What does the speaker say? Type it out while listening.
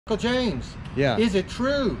Uncle James. Yeah. Is it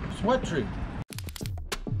true? What true?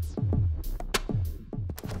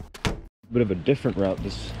 Bit of a different route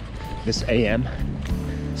this AM.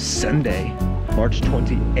 Sunday, March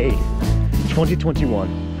 28th,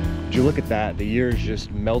 2021. Would you look at that? The year is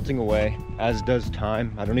just melting away, as does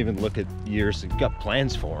time. I don't even look at years. I've got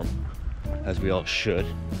plans for them, as we all should.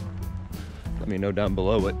 Let me know down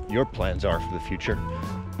below what your plans are for the future.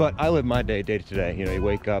 But I live my day to day. You know, you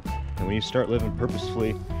wake up, and when you start living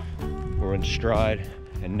purposefully or in stride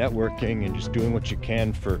and networking and just doing what you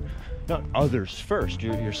can for not others first,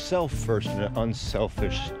 yourself first in an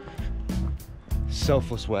unselfish,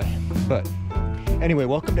 selfless way. But anyway,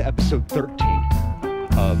 welcome to episode 13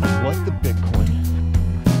 of What the Bitcoin.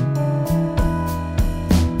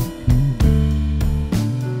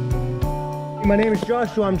 My name is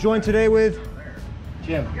Joshua. I'm joined today with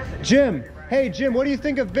Jim. Jim. Hey Jim, what do you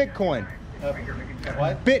think of Bitcoin?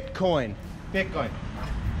 What? Bitcoin. Bitcoin.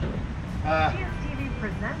 TV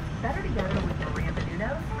presents Better Together with Miranda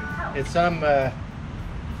Nuno. It's some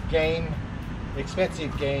game,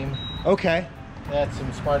 expensive game Okay. that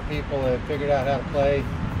some smart people have figured out how to play.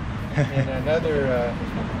 And another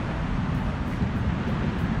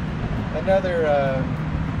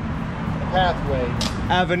pathway,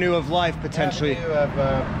 Avenue of life, potentially. avenue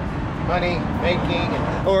of money making.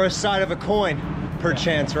 And, Or a side of a coin,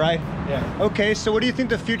 perchance, right? yeah. Okay, so what do you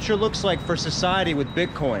think the future looks like for society with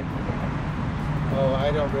Bitcoin? Oh,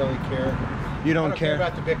 I don't really care. You I don't don't care care?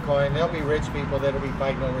 about the Bitcoin. There'll be rich people that'll be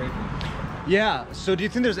fighting over it. Yeah, so do you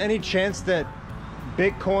think there's any chance that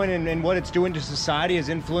Bitcoin and what it's doing to society is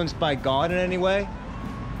influenced by God in any way?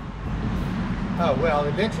 Oh, well,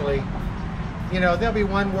 eventually, you know, there'll be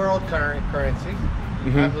one world currency.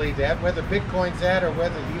 I believe that, whether Bitcoin's that or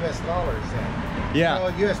whether the U.S. dollar is that. Yeah.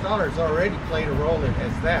 You know, U.S. dollar's already played a role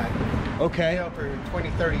as that. Okay. You know, for 20,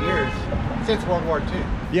 30 years, since World War II.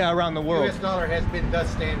 Yeah, around the world. U.S. dollar has been the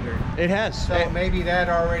standard. It has. So maybe that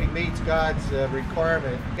already meets God's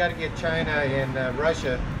requirement. You got to get China and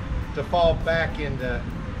Russia to fall back into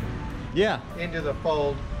the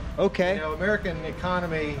fold. Okay. You know, American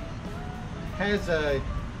economy has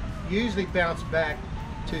usually bounced back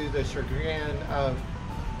to the chagrin of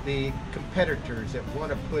the competitors that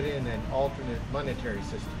want to put in an alternate monetary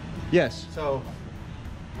system. Yes. So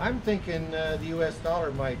I'm thinking the U.S.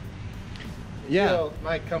 dollar might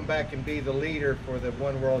come back and be the leader for the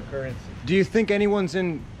one world currency. Do you think anyone's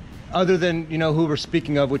in, other than, you know, who we're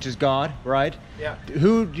speaking of, which is God, right? Yeah.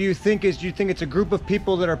 Who do you think it's a group of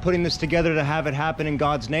people that are putting this together to have it happen in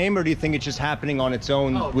God's name, or do you think it's just happening on its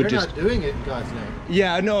own? Oh, they're not doing it in God's name.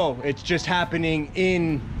 Yeah, no, it's just happening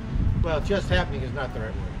in... Well, just happening is not the right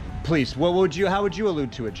word. Please, how would you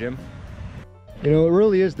allude to it, Jim? You know, it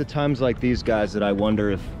really is the times like these, guys, that I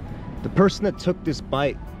wonder if the person that took this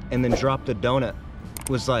bite and then dropped the donut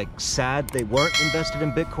was like sad they weren't invested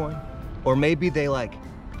in Bitcoin, or maybe they like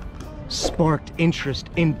sparked interest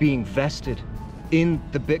in being vested in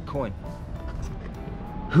the Bitcoin.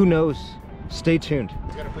 Who knows? Stay tuned.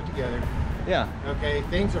 It's got to put together. Yeah. Okay,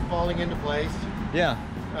 things are falling into place. Yeah.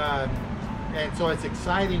 And so it's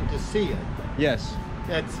exciting to see it. Yes.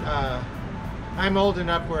 That's I'm old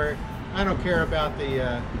enough where I don't care about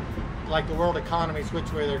the like the world economies,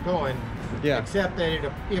 which way they're going. Yeah. Except that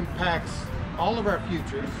it impacts all of our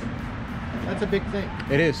futures. That's a big thing.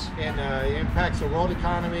 It is. And it impacts the world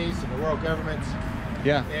economies and the world governments.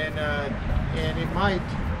 Yeah. And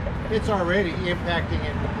it's already impacting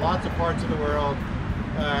in lots of parts of the world.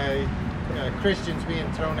 Christians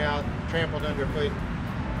being thrown out, trampled underfoot,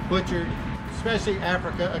 butchered, especially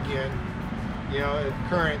Africa again. You know,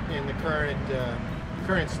 in the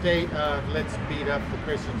current state of let's beat up the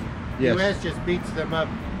Christians. Yes. The U.S. just beats them up.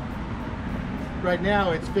 Right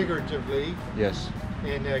now, it's figuratively. Yes.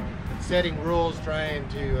 And setting rules, trying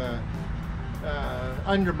to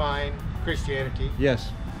undermine Christianity.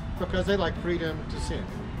 Yes. Because they like freedom to sin.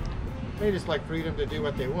 They just like freedom to do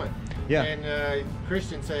what they want. Yeah. And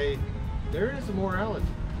Christians say there is a morality.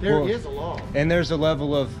 There is a law. And there's a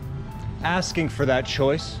level of asking for that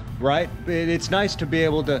choice, right? It's nice to be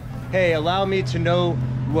able to, hey, allow me to know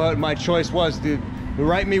what my choice was.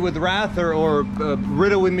 Write me with wrath or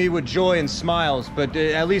riddle me with joy and smiles, but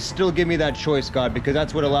at least still give me that choice, God, because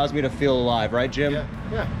that's what allows me to feel alive, right, Jim? Yeah,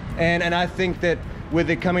 yeah. And I think that with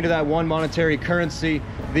it coming to that one monetary currency,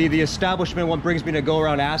 the establishment, what brings me to go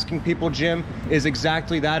around asking people, Jim, is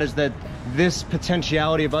exactly that, is that this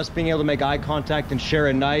potentiality of us being able to make eye contact and share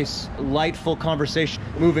a nice, lightful conversation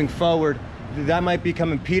moving forward, that might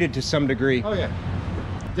become impeded to some degree. Oh yeah.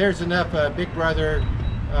 There's enough Big Brother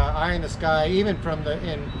eye in the sky, even from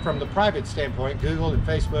the private standpoint, Google and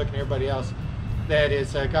Facebook and everybody else, that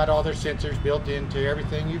is got all their sensors built into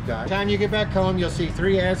everything you've got. By the time you get back home, you'll see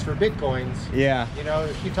 3 ads for Bitcoins. Yeah. You know,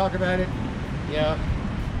 if you talk about it, yeah.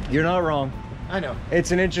 You're not wrong. I know.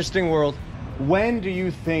 It's an interesting world. When do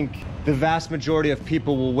you think the vast majority of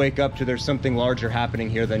people will wake up to there's something larger happening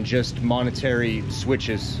here than just monetary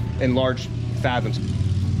switches in large fathoms?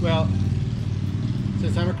 Well,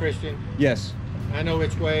 since I'm a Christian, Yes. I know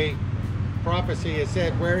which way prophecy has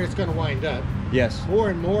said where it's going to wind up. Yes. More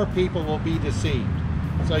and more people will be deceived.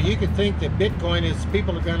 So you can think that Bitcoin is,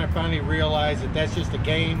 people are going to finally realize that that's just a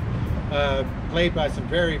game played by some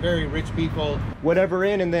very, very rich people. Whatever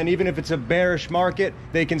in, and then even if it's a bearish market,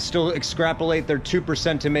 they can still extrapolate their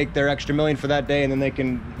 2% to make their extra million for that day, and then they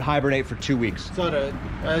can hibernate for 2 weeks. So to,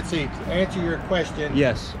 let's see, to answer your question,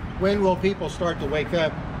 Yes. when will people start to wake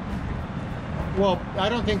up? Well, I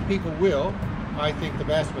don't think people will. I think the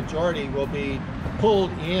vast majority will be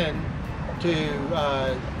pulled in to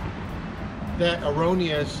that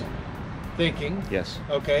erroneous thinking. Yes.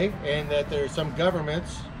 Okay, and that there's some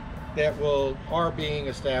governments that are being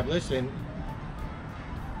established and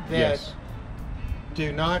that Yes.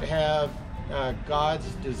 do not have God's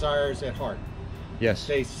desires at heart. Yes.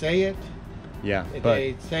 They say it. Yeah.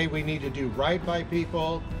 They say we need to do right by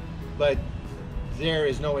people, but there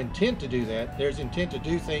is no intent to do that. There's intent to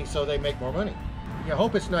do things so they make more money. You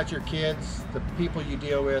hope it's not your kids, the people you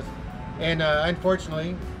deal with, and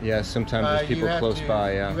unfortunately, yeah, sometimes there's people close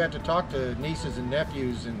by. Yeah. You have to talk to nieces and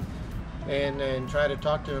nephews and try to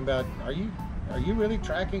talk to them about, are you really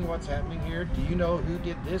tracking what's happening here? Do you know who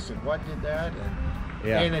did this and what did that? And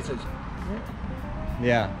Yeah. and it says,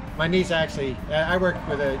 Yeah. my niece actually, I work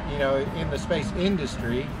with in the space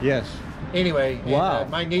industry. Yes. Anyway, and, Wow.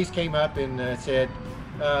 my niece came up and said,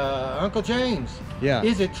 Uncle James, Yeah.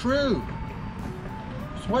 is it true?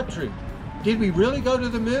 It's what true? Did we really go to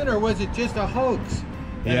the moon, or was it just a hoax?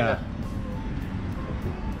 Yeah.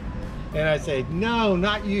 And I say, no,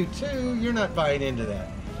 not you too. You're not buying into that.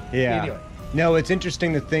 Yeah. Anyway. No, it's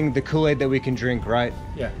interesting the Kool-Aid that we can drink, right?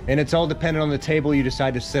 Yeah. And it's all dependent on the table you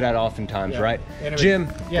decide to sit at oftentimes, Yeah. right? And Jim,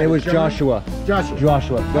 yeah, it was John? Joshua. Joshua.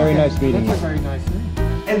 Joshua. Very Okay. nice meeting you. That's a very nice name.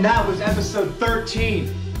 And that was episode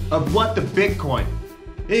 13 of What the Bitcoin.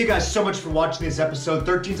 Thank you guys so much for watching this episode.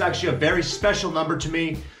 13 is actually a very special number to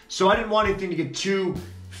me, so I didn't want anything to get too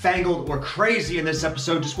fangled or crazy in this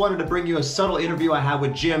episode. Just wanted to bring you a subtle interview I had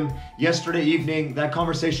with Jim yesterday evening. That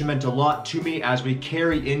conversation meant a lot to me as we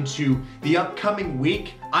carry into the upcoming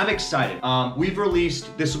week. I'm excited. We've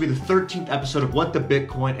released, this will be the 13th episode of What the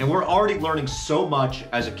Bitcoin, and we're already learning so much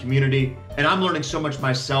as a community, and I'm learning so much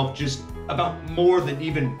myself just about more than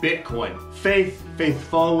even Bitcoin. Faith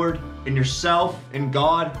forward in yourself, in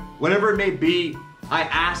God, whatever it may be. I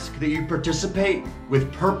ask that you participate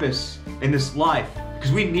with purpose in this life,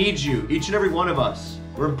 because we need you, each and every one of us.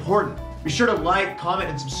 We're important. Be sure to like, comment,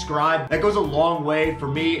 and subscribe. That goes a long way for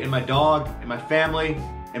me and my dog and my family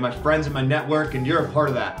and my friends and my network, and you're a part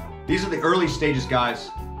of that. These are the early stages, guys.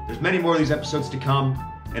 There's many more of these episodes to come,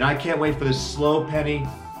 and I can't wait for this slow penny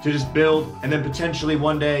to just build, and then potentially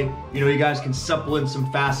one day, you guys can supplement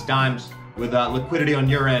some fast dimes with liquidity on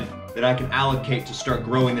your end that I can allocate to start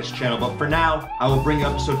growing this channel. But for now, I will bring you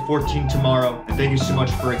episode 14 tomorrow, and thank you so much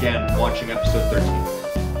for, again, watching episode 13.